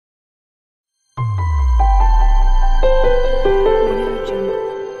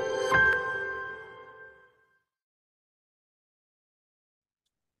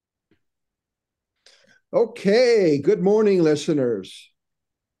Okay, good morning, listeners.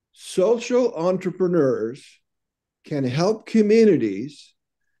 Social entrepreneurs can help communities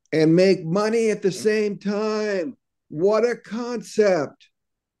and make money at the same time. What a concept!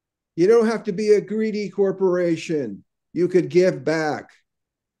 You don't have to be a greedy corporation. You could give back.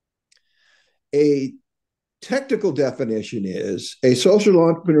 A technical definition is a social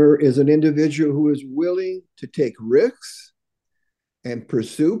entrepreneur is an individual who is willing to take risks and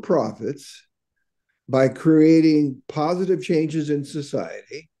pursue profits by creating positive changes in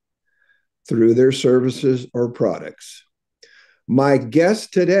society through their services or products. My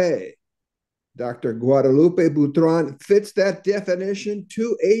guest today, Dr. Guadalupe Buitron, fits that definition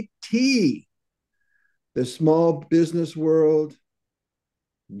to a T. The small business world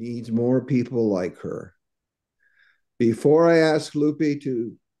needs more people like her. Before I ask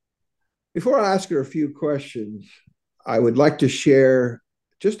before I ask her a few questions, I would like to share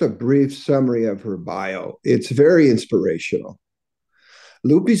just a brief summary of her bio. It's very inspirational.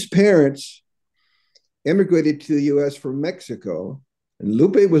 Lupe's parents immigrated to the US from Mexico, and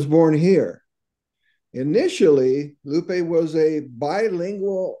Lupe was born here. Initially, Lupe was a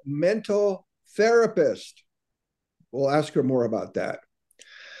bilingual mental therapist. We'll ask her more about that.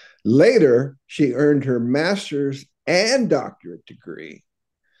 Later, she earned her master's and doctorate degree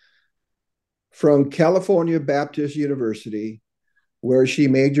from California Baptist University, where she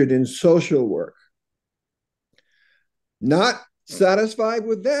majored in social work. Not satisfied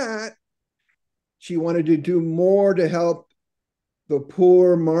with that, she wanted to do more to help the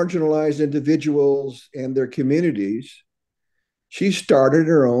poor, marginalized individuals and their communities. She started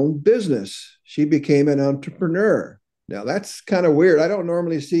her own business. She became an entrepreneur. Now, that's kind of weird. I don't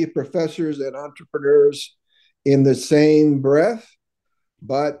normally see professors and entrepreneurs in the same breath,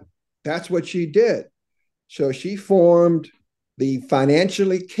 but that's what she did. So she formed the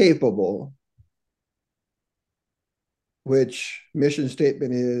Financially Capable, which mission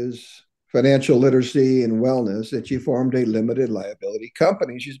statement is financial literacy and wellness, and she formed a limited liability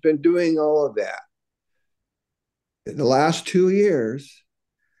company. She's been doing all of that in the last 2 years.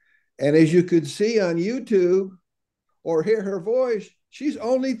 And as you could see on YouTube or hear her voice, she's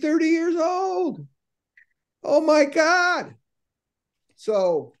only 30 years old. Oh my God.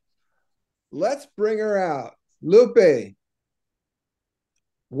 So let's bring her out. Lupe,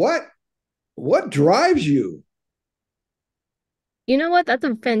 what what drives you? You know what? That's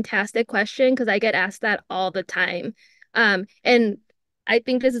a fantastic question because I get asked that all the time. And I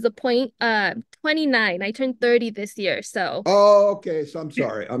think this is a point. 29. I turned 30 this year, so Oh, okay. So I'm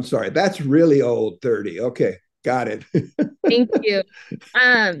sorry. I'm sorry. That's really old, 30. Okay, got it. thank you.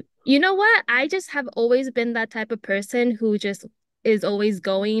 You know what? I just have always been that type of person who just is always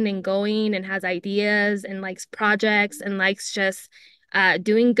going and has ideas and likes projects and likes just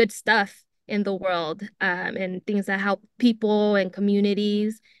doing good stuff in the world and things that help people and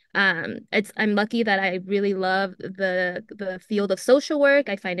communities. I'm lucky that I really love the field of social work.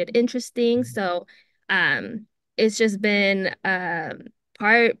 I find it interesting. So it's just been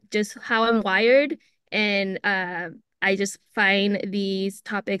part just how I'm wired and I just find these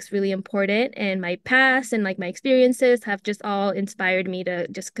topics really important, and my past and like my experiences have just all inspired me to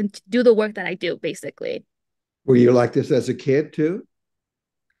just do the work that I do, basically. Were you like this as a kid too?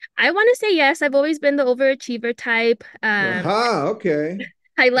 I want to say yes. I've always been the overachiever type. Aha, okay.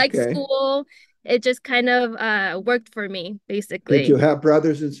 I like Okay. school. It just kind of worked for me, Did basically. you have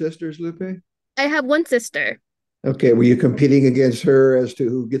brothers and sisters, Lupe? I have one sister. Okay. Were you competing against her as to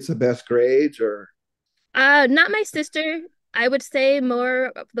who gets the best grades or? Not my sister. I would say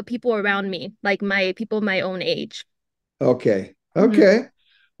more of the people around me, like my people my own age. Okay. Mhm. Okay.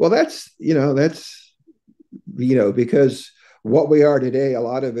 Well, because what we are today, a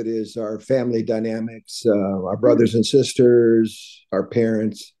lot of it is our family dynamics, our brothers and sisters, our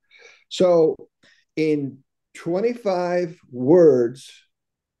parents. So, in 25 words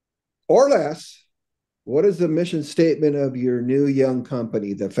or less, what is the mission statement of your new young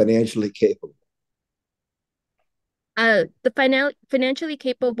company, the Financially Capable? Financially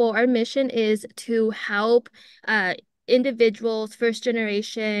capable, our mission is to help uh, individuals, first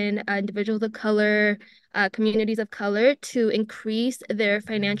generation, individuals of color, communities of color to increase their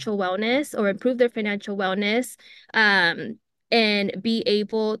financial wellness or improve their financial wellness um, and be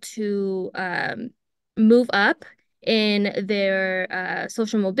able to move up in their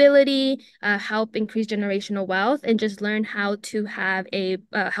social mobility, help increase generational wealth, and just learn how to have a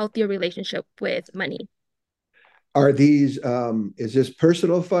healthier relationship with money. Is this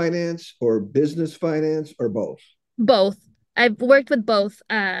personal finance or business finance or both? Both. I've worked with both.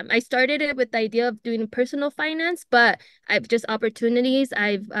 I started it with the idea of doing personal finance, but I've just opportunities.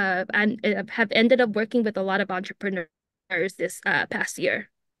 I have ended up working with a lot of entrepreneurs this past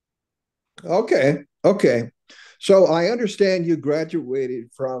year. Okay. Okay. So I understand you graduated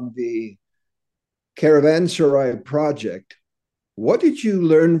from the Caravanserai project. What did you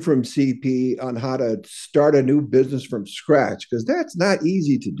learn from CP on how to start a new business from scratch? Because that's not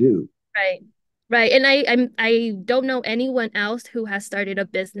easy to do. Right. Right. And I don't know anyone else who has started a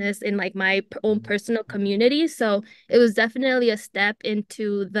business in like my own personal community. So it was definitely a step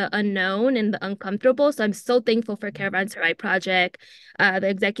into the unknown and the uncomfortable. So I'm so thankful for Caravanserai Project. The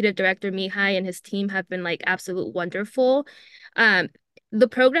executive director Mihai and his team have been like absolute wonderful. Um, the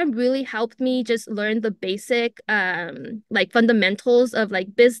program really helped me just learn the basic like fundamentals of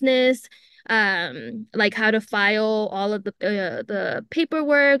like business, like how to file all of the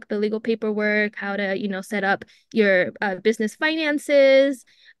paperwork, the legal paperwork, how to, set up your business finances.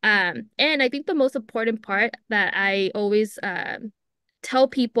 And I think the most important part that I always tell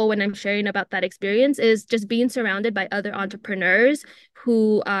people when I'm sharing about that experience is just being surrounded by other entrepreneurs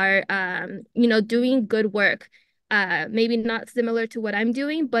who are, doing good work. Maybe not similar to what I'm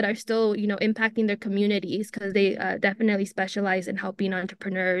doing, but are still, impacting their communities because they definitely specialize in helping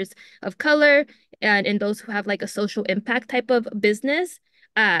entrepreneurs of color and in those who have like a social impact type of business.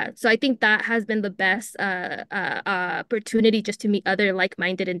 So I think that has been the best opportunity just to meet other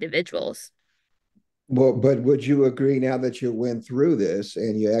like-minded individuals. Well, but would you agree now that you went through this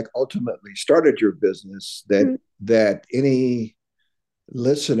and you ultimately started your business Mhm. that any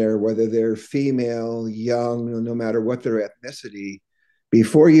listener, whether they're female, young, no matter what their ethnicity,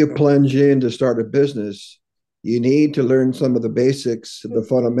 before you plunge in to start a business, you need to learn some of the basics, the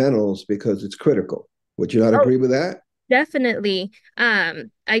fundamentals, because it's critical. Would you not Oh, agree with that? definitely.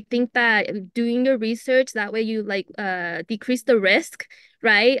 I think that doing your research that way you like decrease the risk,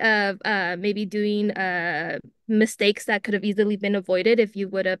 right? Of maybe doing mistakes that could have easily been avoided if you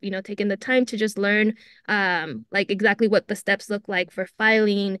would have, taken the time to just learn like exactly what the steps look like for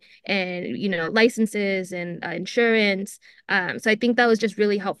filing and, licenses and insurance. So I think that was just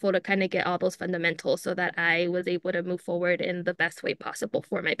really helpful to kind of get all those fundamentals so that I was able to move forward in the best way possible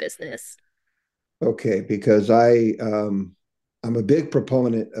for my business. Okay, because I'm a big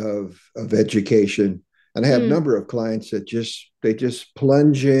proponent of education, and I have a Mm, number of clients that just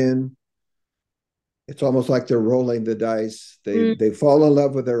plunge in. It's almost like they're rolling the dice. mm, They fall in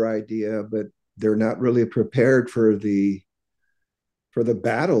love with their idea, but they're not really prepared for the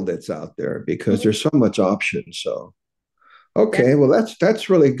battle that's out there because mm. there's so much option. So okay, well that's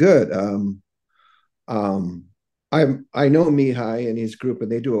really good. Um, I know Mihai and his group,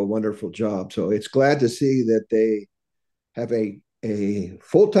 and they do a wonderful job. So it's glad to see that they have a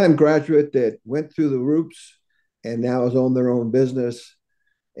full time graduate that went through the roots and now has owned their own business.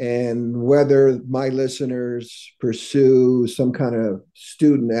 And whether my listeners pursue some kind of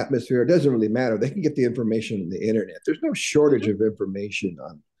student atmosphere, it doesn't really matter. They can get the information on the internet. There's no shortage Mhm. of information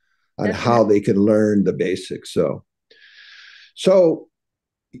on how Definitely. they can learn the basics. So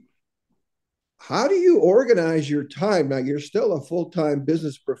how do you organize your time? Now you're still a full time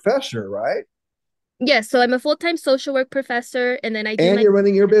business professor, right? Yes, so I'm a full-time social work professor, and then I do And my. you're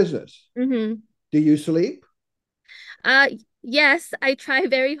running your business. Hmm. Do you sleep? Uh, yes, I try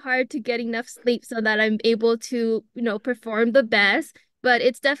very hard to get enough sleep so that I'm able to, perform the best. But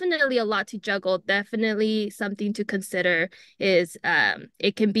it's definitely a lot to juggle. Definitely something to consider is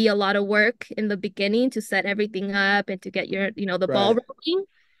it can be a lot of work in the beginning to set everything up and to get your, the ball Right, rolling.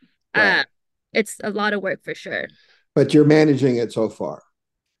 Uh, right. it's a lot of work for sure. But you're managing it so far.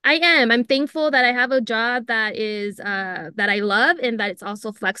 I am. I'm thankful that I have a job that is that I love and that it's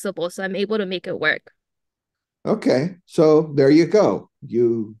also flexible, so I'm able to make it work. Okay, so there you go.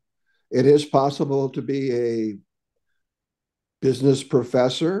 It is possible to be a business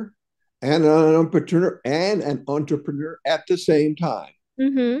professor and an entrepreneur at the same time,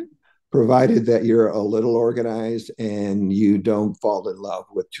 Mm-hmm. provided that you're a little organized and you don't fall in love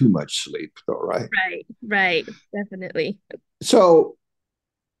with too much sleep, though, right? Right, right, definitely. So,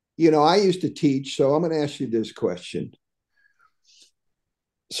 I used to teach, so I'm going to ask you this question.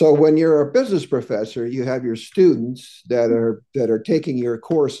 So when you're a business professor, you have your students that are taking your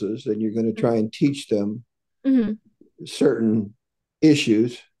courses and you're going to try and teach them Mm-hmm. certain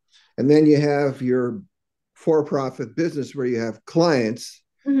issues. And then you have your for-profit business where you have clients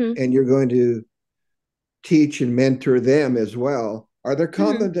Mm-hmm. and you're going to teach and mentor them as well. Are there Mm-hmm.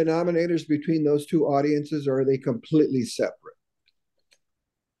 common denominators between those two audiences or are they completely separate?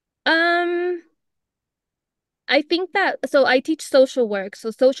 Um, I think that, so I teach social work.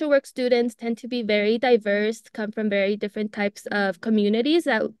 So social work students tend to be very diverse, come from very different types of communities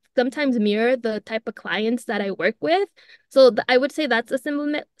that sometimes mirror the type of clients that I work with. So I would say that's a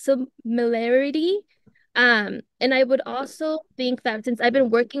similarity. And I would also think that since I've been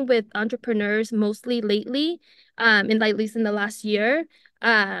working with entrepreneurs mostly lately, in at least in the last year,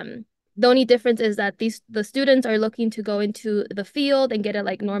 um, the only difference is that the students are looking to go into the field and get a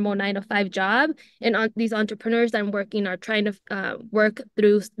like normal 9 to 5 job, and these entrepreneurs that I'm working are trying to work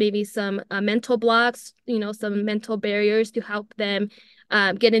through maybe some mental blocks, some mental barriers to help them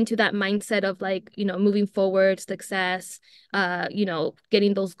get into that mindset of like, moving forward, success,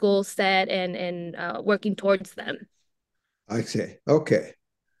 getting those goals set and working towards them. I say, okay.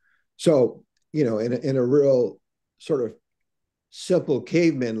 So, in a real sort of simple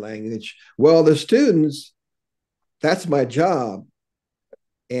caveman language, well, the students, that's my job.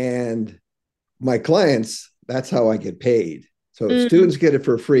 And my clients, that's how I get paid. So Mm, students get it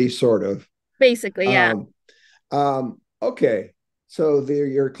for free, sort of. basically, yeah. Um, okay. So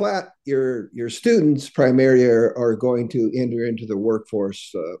your students primarily are going to enter into the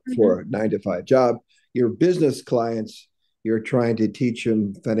workforce Mhm. for a 9 to 5 job. Your business clients, you're trying to teach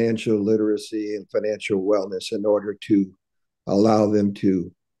them financial literacy and financial wellness in order to allow them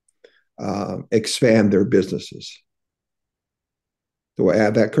to expand their businesses. Do I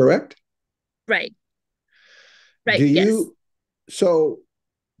have that correct? Right, Do right, yes. you so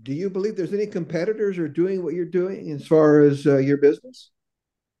do you believe there's any competitors who are doing what you're doing as far as your business?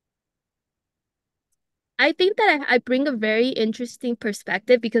 I think that I bring a very interesting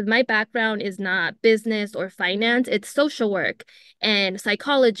perspective because my background is not business or finance, it's social work and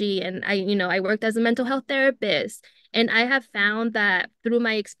psychology. And I worked as a mental health therapist. And I have found that through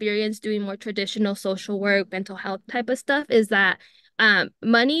my experience doing more traditional social work, mental health type of stuff, is that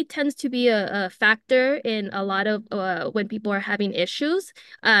money tends to be a factor in a lot of when people are having issues.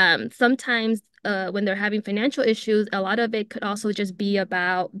 Sometimes when they're having financial issues, a lot of it could also just be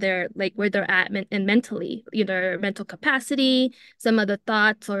about their like where they're at and mentally, either mental capacity, some of the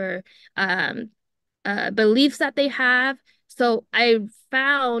thoughts or um, beliefs that they have. So I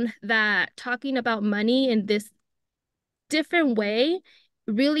found that talking about money in this different way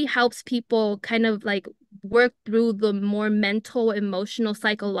really helps people kind of like work through the more mental, emotional,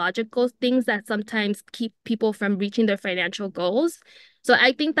 psychological things that sometimes keep people from reaching their financial goals. So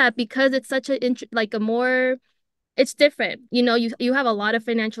I think that because it's such like a more it's different. You have a lot of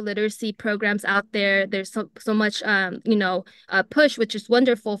financial literacy programs out there. There's so much push, which is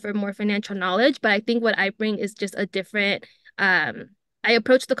wonderful for more financial knowledge. But I think what I bring is just a different um I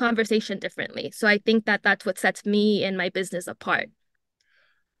approach the conversation differently. So I think that that's what sets me and my business apart.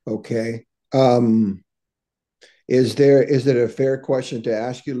 Okay. Is it a fair question to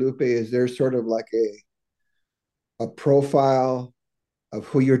ask you, Lupe? Is there sort of like a profile of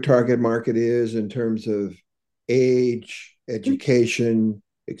who your target market is in terms of age, education,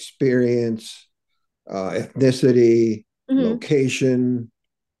 experience, ethnicity, Mhm. location,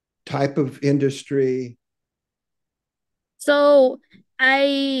 type of industry? So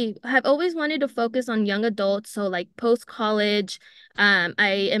I have always wanted to focus on young adults, so like post-college.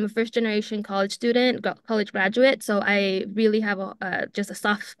 I am a first generation college student, college graduate, so I really have just a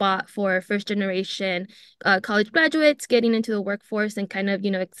soft spot for first generation college graduates getting into the workforce and kind of,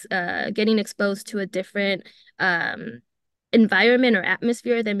 getting exposed to a different environment or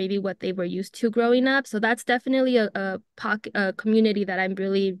atmosphere than maybe what they were used to growing up. So that's definitely a community that I'm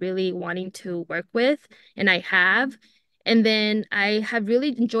really, really wanting to work with, and I have. And then I have really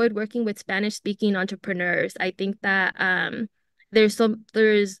enjoyed working with Spanish speaking entrepreneurs. I think that there's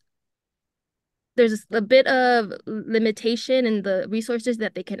a bit of limitation in the resources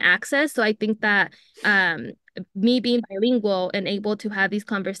that they can access. So I think that me being bilingual and able to have these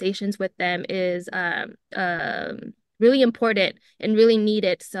conversations with them is really important and really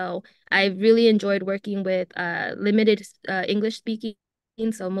needed. So I've really enjoyed working with limited English speaking,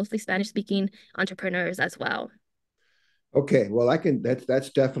 so mostly Spanish speaking entrepreneurs as well. Okay, well,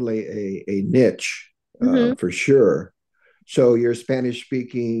 that's definitely a niche Mhm. for sure. So your Spanish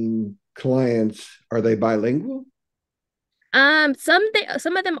speaking clients, are they bilingual?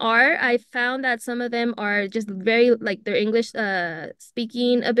 Some of them are. I found that some of them are just very like their English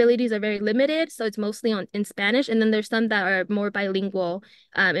speaking abilities are very limited, so it's mostly on in Spanish, and then there's some that are more bilingual,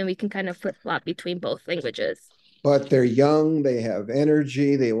 and we can kind of flip-flop between both languages. But they're young, they have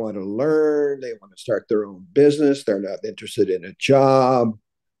energy, they want to learn, they want to start their own business, they're not interested in a job.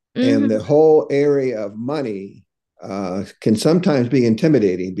 And the Hmm. whole area of money can sometimes be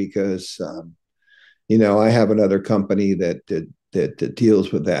intimidating because, I have another company that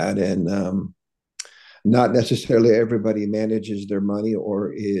deals with that. And not necessarily everybody manages their money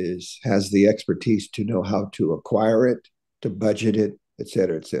or has the expertise to know how to acquire it, to budget it, et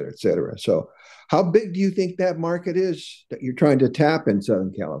cetera, et cetera, et cetera. So how big do you think that market is that you're trying to tap in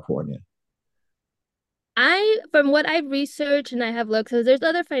Southern California? From what I've researched and I have looked, so there's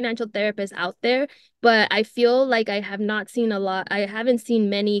other financial therapists out there, but I feel like I have not seen a lot. I haven't seen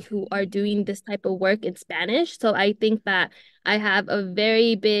many who are doing this type of work in Spanish. So I think that I have a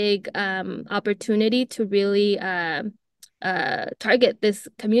very big opportunity to really target this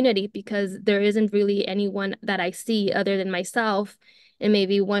community because there isn't really anyone that I see other than myself and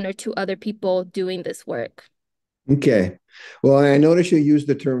maybe one or two other people doing this work. Okay. Well, I notice you use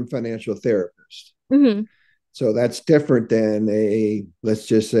the term financial therapist. Mm-hmm. So that's different than let's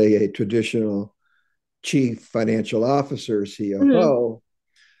just say, a traditional chief financial officer, Mm-hmm. CFO.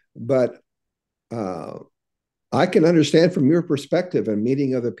 But uh, I can understand from your perspective and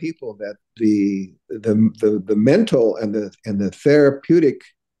meeting other people that the mental and the therapeutic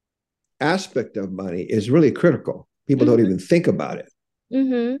aspect of money is really critical. People don't even think about it.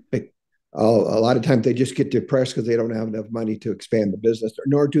 Mm-hmm. Like, a lot of times they just get depressed because they don't have enough money to expand the business,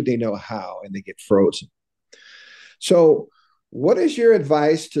 nor do they know how, and they get frozen. So, what is your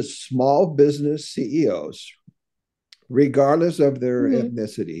advice to small business CEOs, regardless of their Mm-hmm.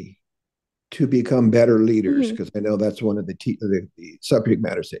 ethnicity, to become better leaders? Mm-hmm. Because I know that's one of the subject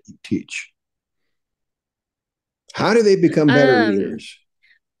matters that you teach. How do they become better Um, leaders?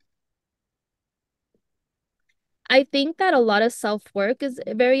 I think that a lot of self-work is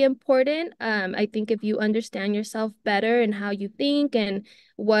very important. I think if you understand yourself better and how you think and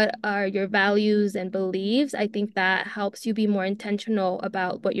what are your values and beliefs, I think that helps you be more intentional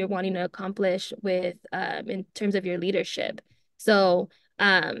about what you're wanting to accomplish with in terms of your leadership. So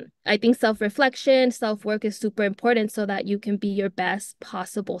I think self-reflection, self-work is super important so that you can be your best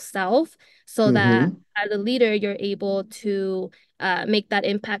possible self, so that Mm-hmm. as a leader, you're able to make that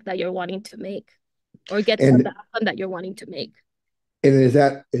impact that you're wanting to make or get the And outcome that you're wanting to make. and is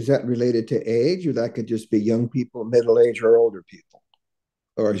that related to age, or that could just be young people, middle age, or older people?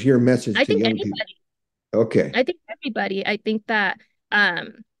 Or is your message I to think young people? anybody. Okay. I think everybody. I think that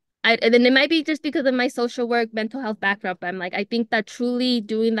and then it might be just because of my social work, mental health background, but I'm like, I think that truly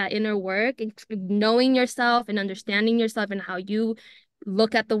doing that inner work and knowing yourself and understanding yourself and how you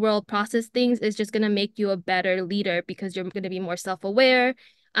look at the world, process things is just gonna make you a better leader because you're gonna be more self-aware.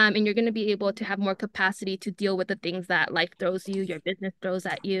 And you're going to be able to have more capacity to deal with the things that life throws you, your business throws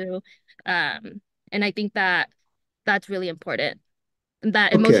at you. Um, and I think that that's really important. And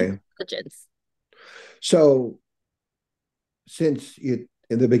that emotional Okay. intelligence. So, since you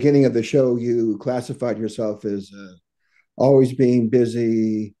in the beginning of the show you classified yourself as always being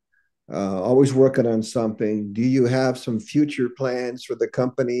busy, always working on something, do you have some future plans for the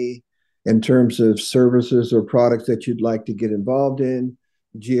company in terms of services or products that you'd like to get involved in,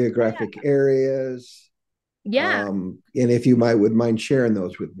 geographic areas? Yeah. And if you would mind sharing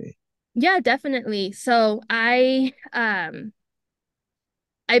those with me. Yeah, definitely. So I've been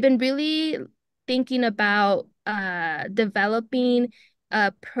really thinking about developing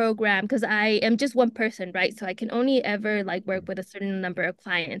a program because I am just one person, right? So I can only ever like work with a certain number of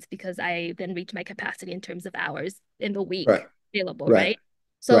clients because I then reach my capacity in terms of hours in the Right, week available, right, right?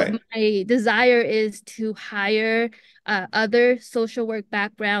 So right. my desire is to hire other social work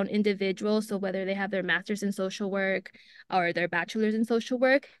background individuals. So whether they have their master's in social work or their bachelor's in social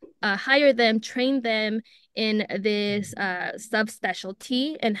work, hire them, train them in this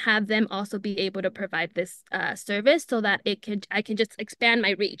subspecialty and have them also be able to provide this service so that I can just expand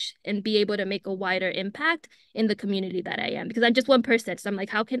my reach and be able to make a wider impact in the community that I am because I'm just one person. So I'm like,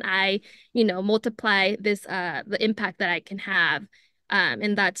 how can I, multiply this the impact that I can have?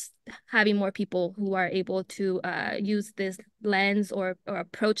 And that's having more people who are able to use this lens or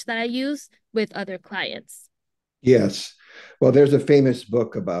approach that I use with other clients. Yes. Well, there's a famous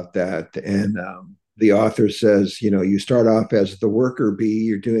book about that. And the author says, you start off as the worker bee,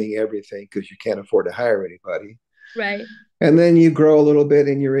 you're doing everything because you can't afford to hire anybody. Right. And then you grow a little bit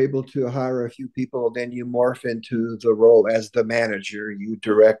and you're able to hire a few people. Then you morph into the role as the manager, you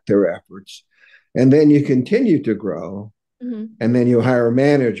direct their efforts. And then you continue to grow. Mm-hmm. And then you hire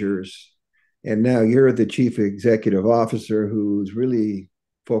managers. And now you're the chief executive officer who's really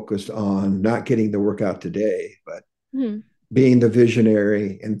focused on not getting the work out today, but Mm-hmm. being the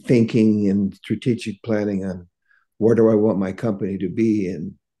visionary and thinking and strategic planning on where do I want my company to be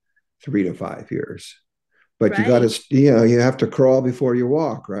in 3 to 5 years. But you got Right. to, you have to crawl before you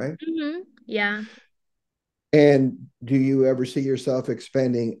walk, right? Mm-hmm. Yeah. And do you ever see yourself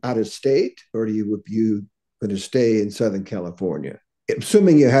expanding out of state, or do you going to stay in Southern California,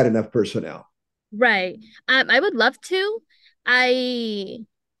 assuming you had enough personnel? Right. I would love to. I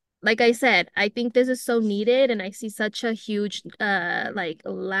like I said, I think this is so needed and I see such a huge like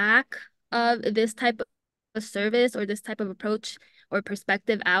lack of this type of service or this type of approach or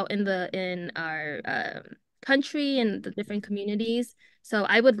perspective out in our country and the different communities. So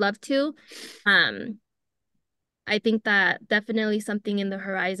I would love to. Um, I think that definitely something in the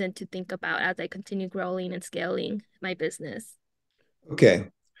horizon to think about as I continue growing and scaling my business. Okay.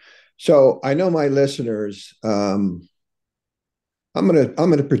 So I know my listeners, I'm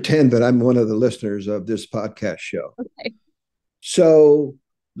gonna pretend that I'm one of the listeners of this podcast show. Okay. So,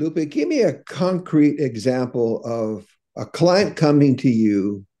 Lupe, give me a concrete example of a client coming to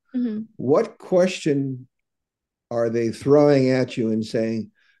you. Mm-hmm. What question are they throwing at you and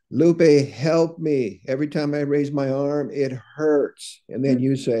saying, Lupe, help me. Every time I raise my arm, it hurts. And then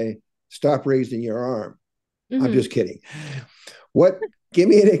you say, stop raising your arm. I'm Mm-hmm. just kidding. What Give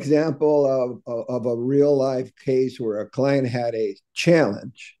me an example of a real life case where a client had a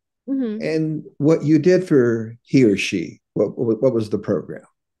challenge Mm-hmm. and what you did for he or she. What was the program?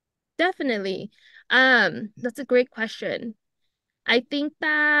 Definitely. That's a great question. I think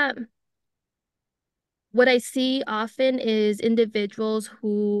that what I see often is individuals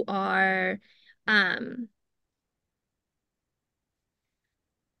who are um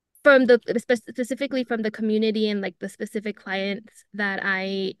from the specifically from the community and like the specific clients that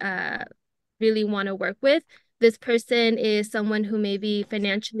I really want to work with. This person is someone who maybe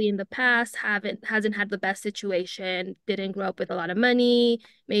financially in the past haven't hasn't had the best situation, didn't grow up with a lot of money,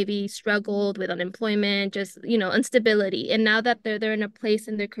 maybe struggled with unemployment, just instability. And now that they're in a place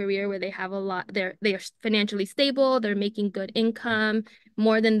in their career where they have a lot, they are financially stable, they're making good income,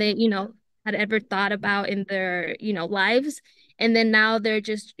 more than they had ever thought about in their lives. And then now they're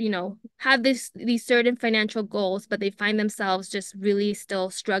just have these certain financial goals, but they find themselves just really still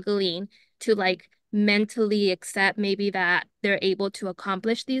struggling to like mentally accept maybe that they're able to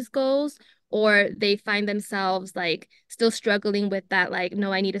accomplish these goals, or they find themselves like still struggling with that, like,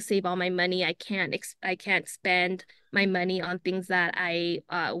 no, I need to save all my money. I can't spend my money on things that I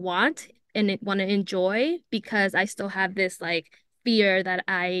want and want to enjoy because I still have this like fear that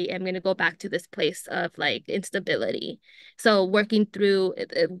I am going to go back to this place of like instability. So working through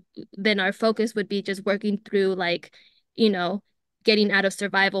then our focus would be just working through like, you know, getting out of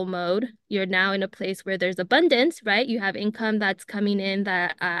survival mode. You're now in a place where there's abundance, right? You have income that's coming in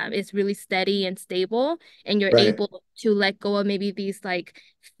that is really steady and stable, and you're Right. able to let go of maybe these like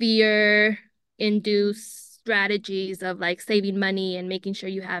fear induced strategies of like saving money and making sure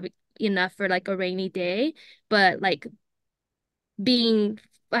you have enough for like a rainy day, but like being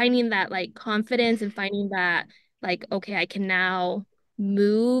finding that like confidence and finding that like, okay, I can now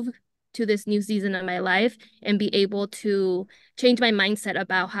move to this new season of my life and be able to change my mindset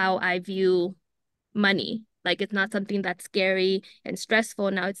about how I view money. Like it's not something that's scary and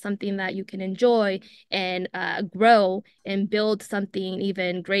stressful. Now it's something that you can enjoy and grow and build something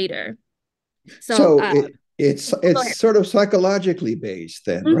even greater. So, So it's go ahead. sort of psychologically based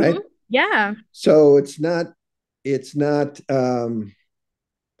then, right? Mm-hmm. Yeah. So it's not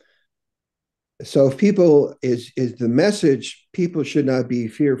so if people is the message, people should not be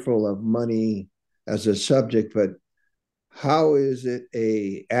fearful of money as a subject, but how is it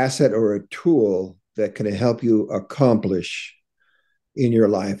a asset or a tool that can help you accomplish in your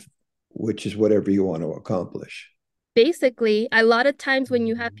life, which is whatever you want to accomplish? Basically, a lot of times when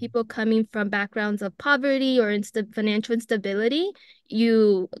you have people coming from backgrounds of poverty or financial instability,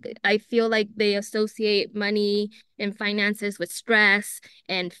 you, I feel like they associate money and finances with stress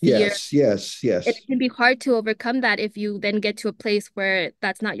and fear. Yes, yes, And yes. it can be hard to overcome that if you then get to a place where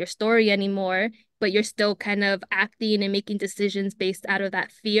that's not your story anymore, but you're still kind of acting and making decisions based out of that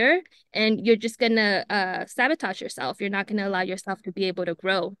fear. And you're just gonna sabotage yourself. You're not gonna allow yourself to be able to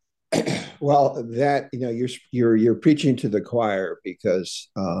grow. Well, that you're preaching to the choir because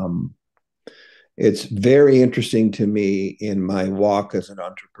it's very interesting to me in my walk as an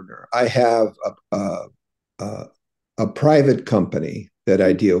entrepreneur. I have a, a private company that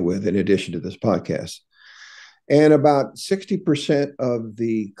I deal with in addition to this podcast. And about 60% of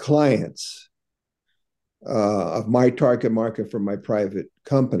the clients of my target market for my private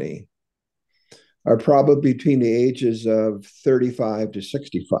company are probably between the ages of 35 to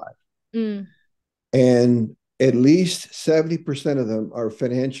 65. Mm, And at least 70% of them are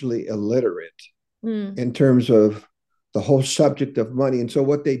financially illiterate mm, in terms of the whole subject of money. And so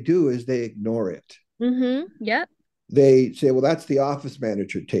what they do is they ignore it. mm-hmm. Yep. They say, well, that's the office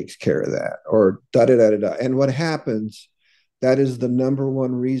manager takes care of that, or da da da da. And what happens, that is the number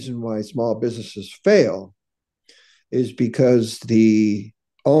one reason why small businesses fail, is because the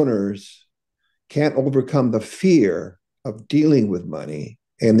owners can't overcome the fear of dealing with money,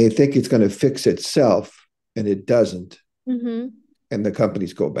 and they think it's going to fix itself, and it doesn't. Mm-hmm. And the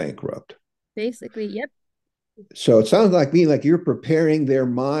companies go bankrupt. Basically, yep. So it sounds like me like you're preparing their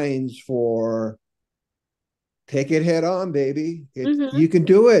minds for take it head on, baby. You can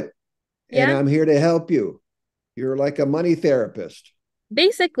do it. And Yeah. I'm here to help you. You're like a money therapist.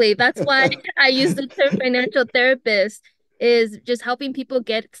 Basically, that's why I use the term financial therapist, is just helping people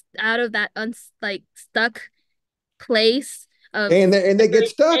get out of that stuck place of And they get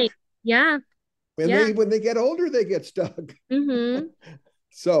stuck. Yeah. When they get older, they get stuck. Mm-hmm.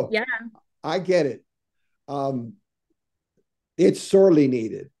 So yeah. I get it. It's sorely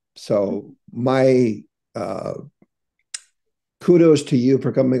needed. So my kudos to you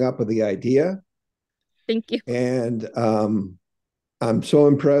for coming up with the idea. Thank you. And I'm so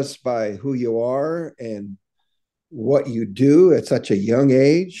impressed by who you are and what you do at such a young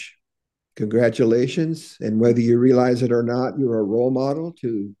age. Congratulations. And whether you realize it or not, you're a role model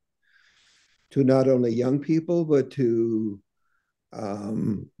to not only young people, but to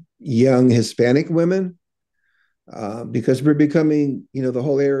young Hispanic women, because we're becoming, the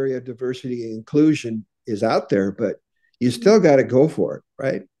whole area of diversity and inclusion is out there, but you still got to go for it,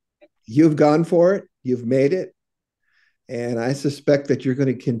 right? You've gone for it. You've made it. And I suspect that you're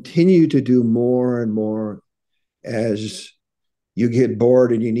going to continue to do more and more as you get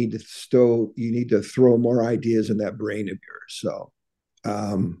bored and you need to throw more ideas in that brain of yours.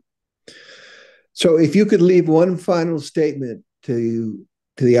 So if you could leave one final statement to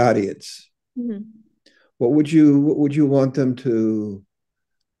the audience, what would you want them to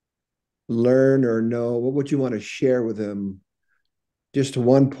learn or know? What would you want to share with them? Just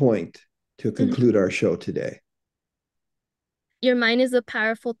one point to conclude our show today. Your mind is a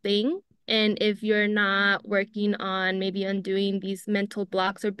powerful thing. And if you're not working on maybe undoing these mental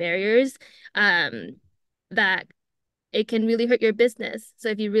blocks or barriers, that it can really hurt your business. So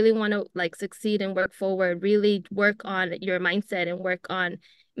if you really want to succeed and work forward, really work on your mindset and work on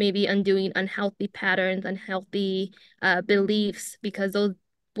maybe undoing unhealthy patterns, unhealthy beliefs, because those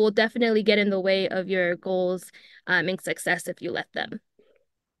will definitely get in the way of your goals and success if you let them.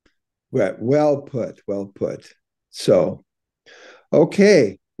 Well put. So,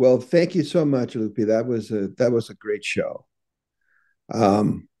 okay. Well, thank you so much, Lupe. That was a great show.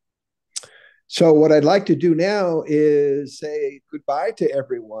 So what I'd like to do now is say goodbye to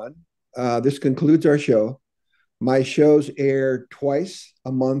everyone. This concludes our show. My shows air twice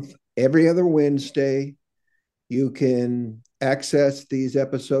a month, every other Wednesday. You can access these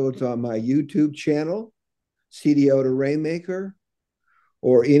episodes on my YouTube channel, CDO to Rainmaker,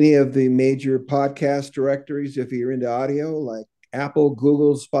 or any of the major podcast directories if you're into audio, like Apple,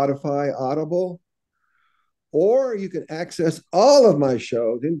 Google, Spotify, Audible. Or you can access all of my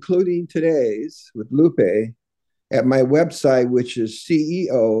shows, including today's with Lupe, at my website, which is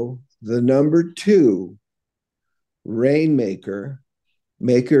CEO, 2, Rainmaker.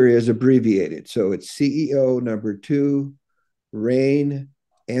 Maker is abbreviated. So it's CEO 2, rainmkr.com.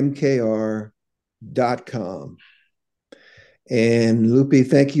 And Lupe,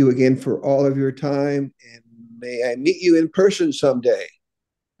 thank you again for all of your time. And may I meet you in person someday.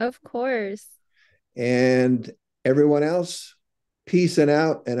 Of course. And everyone else, peace and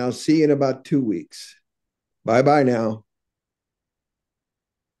out. And I'll see you in about 2 weeks. Bye-bye now.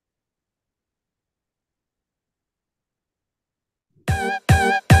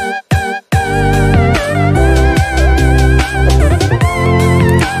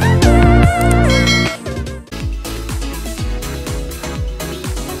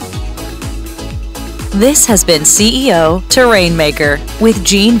 This has been CEO to Rainmaker with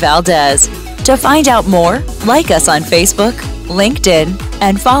Gene Valdez. To find out more, like us on Facebook, LinkedIn,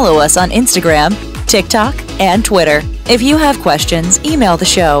 and follow us on Instagram, TikTok, and Twitter. If you have questions, email the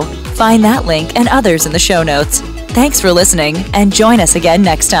show. Find that link and others in the show notes. Thanks for listening, and join us again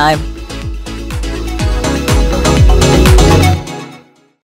next time.